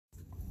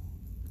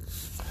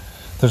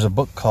There's a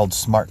book called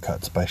Smart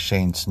Cuts by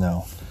Shane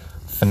Snow.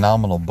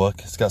 Phenomenal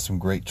book. It's got some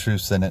great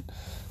truths in it.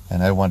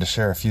 And I wanted to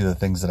share a few of the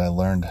things that I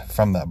learned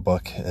from that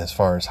book as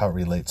far as how it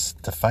relates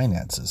to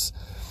finances.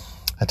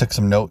 I took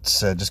some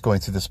notes just going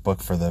through this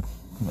book for the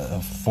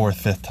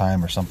fourth, fifth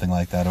time or something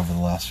like that over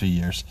the last few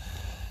years.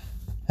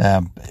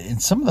 And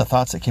some of the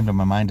thoughts that came to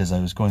my mind as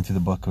I was going through the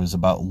book was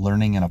about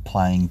learning and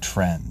applying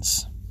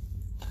trends.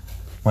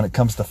 When it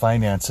comes to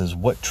finances,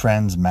 what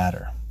trends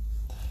matter?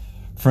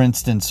 For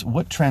instance,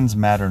 what trends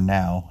matter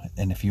now,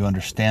 and if you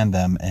understand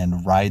them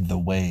and ride the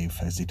wave,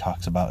 as he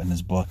talks about in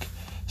his book,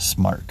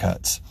 Smart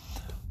Cuts,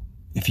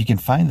 if you can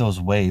find those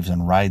waves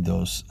and ride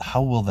those,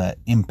 how will that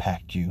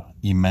impact you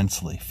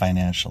immensely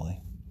financially?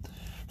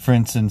 For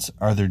instance,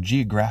 are there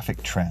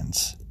geographic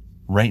trends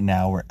right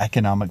now, or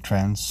economic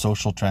trends,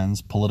 social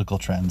trends, political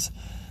trends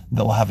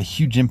that will have a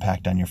huge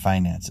impact on your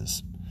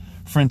finances?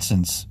 For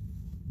instance,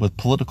 with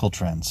political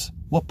trends,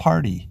 what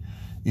party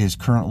is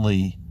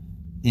currently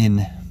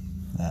in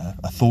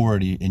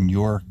authority in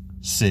your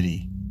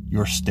city,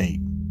 your state,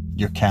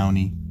 your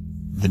county,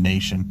 the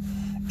nation,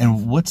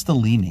 and what's the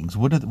leanings?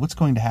 What's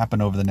going to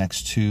happen over the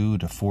next 2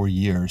 to 4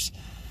 years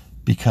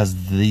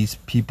because these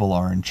people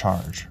are in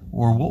charge?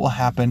 Or what will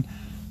happen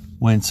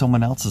when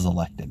someone else is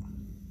elected?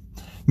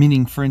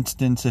 Meaning, for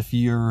instance, if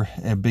you're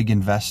a big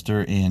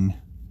investor in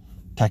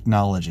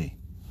technology,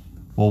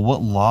 well,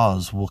 what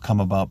laws will come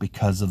about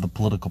because of the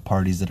political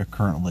parties that are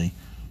currently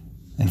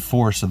in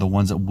force, or the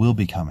ones that will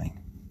be coming,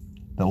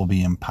 that will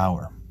be in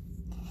power?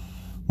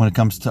 When it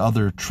comes to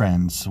other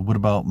trends, what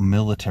about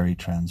military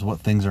trends? What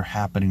things are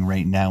happening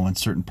right now in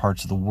certain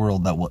parts of the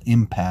world that will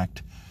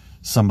impact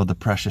some of the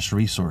precious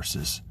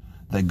resources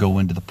that go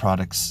into the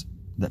products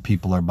that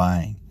people are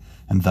buying,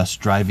 and thus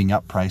driving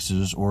up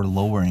prices or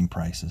lowering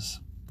prices?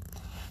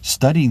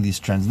 Studying these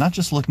trends, not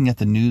just looking at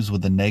the news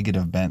with a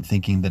negative bent,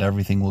 thinking that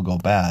everything will go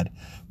bad,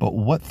 but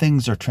what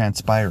things are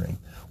transpiring,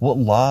 what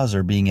laws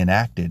are being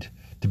enacted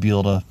to be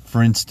able to,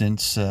 for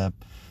instance,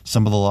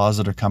 some of the laws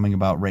that are coming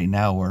about right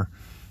now are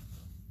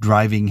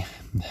driving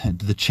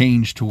the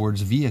change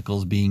towards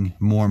vehicles being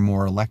more and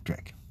more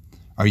electric.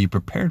 Are you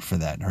prepared for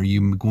that? Are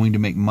you going to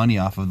make money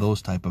off of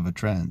those type of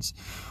trends?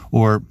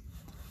 Or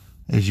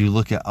as you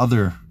look at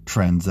other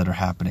trends that are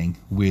happening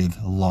with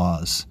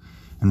laws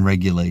and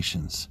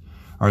regulations,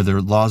 are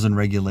there laws and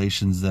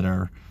regulations that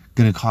are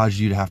going to cause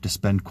you to have to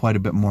spend quite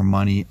a bit more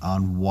money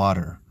on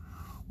water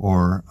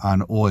or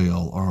on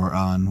oil or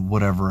on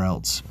whatever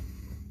else?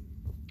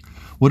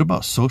 What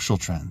about social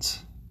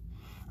trends?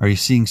 Are you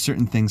seeing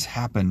certain things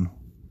happen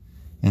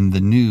in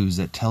the news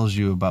that tells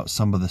you about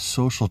some of the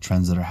social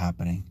trends that are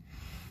happening?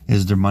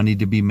 Is there money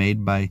to be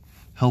made by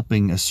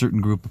helping a certain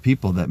group of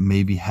people that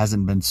maybe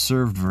hasn't been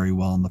served very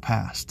well in the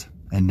past?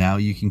 And now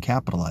you can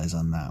capitalize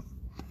on that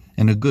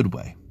in a good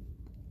way.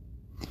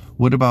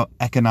 What about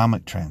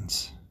economic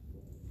trends?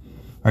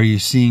 Are you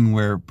seeing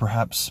where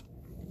perhaps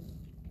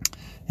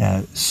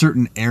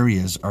certain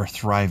areas are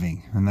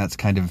thriving? And that's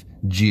kind of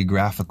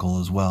geographical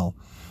as well.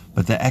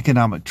 But the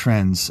economic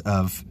trends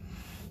of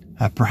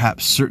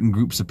perhaps certain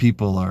groups of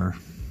people are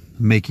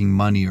making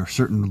money, or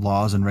certain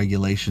laws and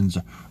regulations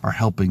are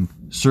helping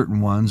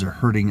certain ones or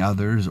hurting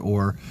others,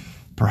 or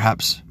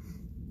perhaps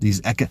these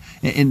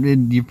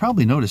and you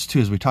probably noticed too,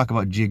 as we talk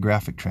about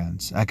geographic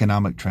trends,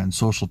 economic trends,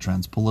 social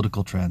trends,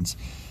 political trends,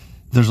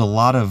 there's a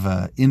lot of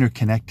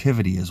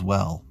interconnectivity as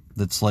well.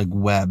 That's like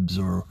webs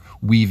or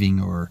weaving,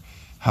 or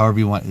however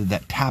you want,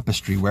 that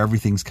tapestry where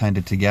everything's kind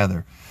of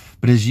together.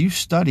 But as you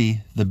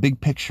study the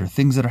big picture,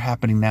 things that are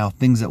happening now,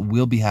 things that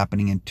will be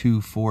happening in 2,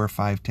 4,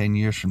 5, 10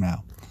 years from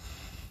now,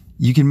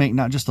 you can make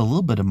not just a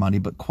little bit of money,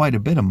 but quite a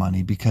bit of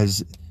money,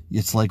 because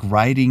it's like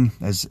riding,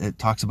 as it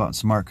talks about in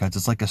Smart Cuts,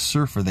 it's like a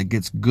surfer that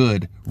gets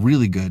good,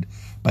 really good,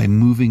 by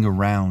moving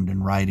around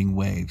and riding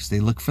waves. They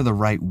look for the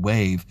right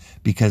wave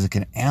because it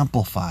can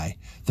amplify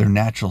their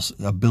natural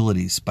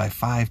abilities by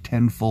 5,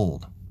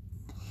 10-fold.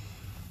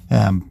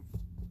 And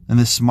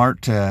this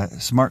Smart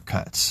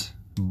Cuts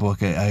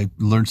book, I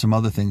learned some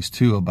other things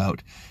too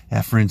about,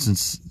 for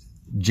instance,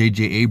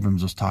 J.J.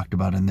 Abrams was talked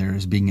about in there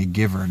as being a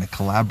giver and a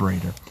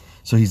collaborator.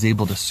 So he's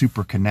able to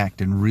super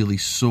connect and really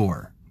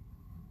soar.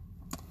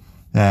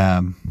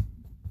 I'll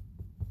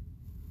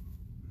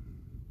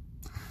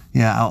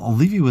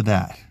leave you with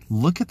that.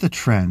 Look at the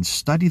trends,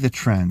 study the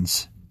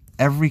trends,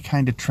 every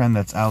kind of trend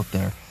that's out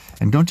there.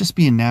 And don't just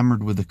be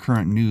enamored with the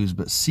current news,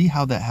 but see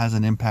how that has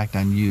an impact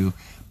on you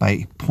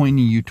by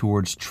pointing you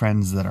towards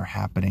trends that are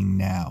happening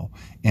now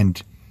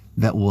and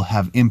that will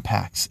have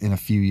impacts in a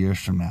few years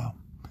from now.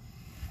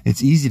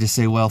 It's easy to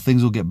say, well,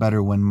 things will get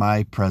better when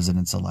my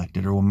president's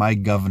elected, or when my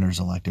governor's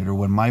elected, or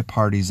when my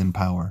party's in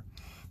power.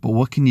 But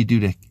what can you do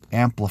to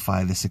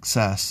amplify the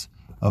success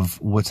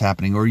of what's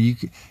happening? Or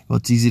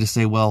it's easy to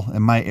say, well,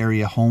 in my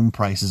area, home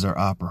prices are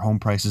up, or home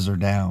prices are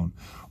down,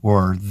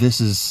 or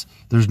there's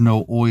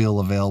no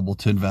oil available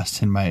to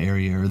invest in my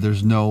area, or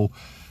there's no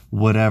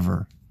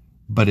whatever.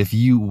 But if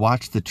you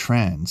watch the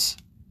trends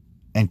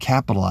and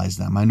capitalize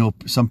them, I know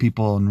some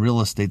people in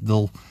real estate,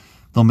 they'll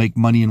They'll make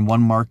money in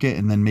one market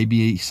and then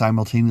maybe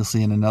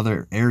simultaneously in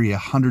another area,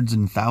 hundreds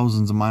and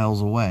thousands of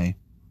miles away.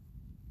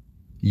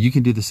 You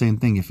can do the same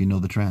thing if you know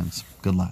the trends. Good luck.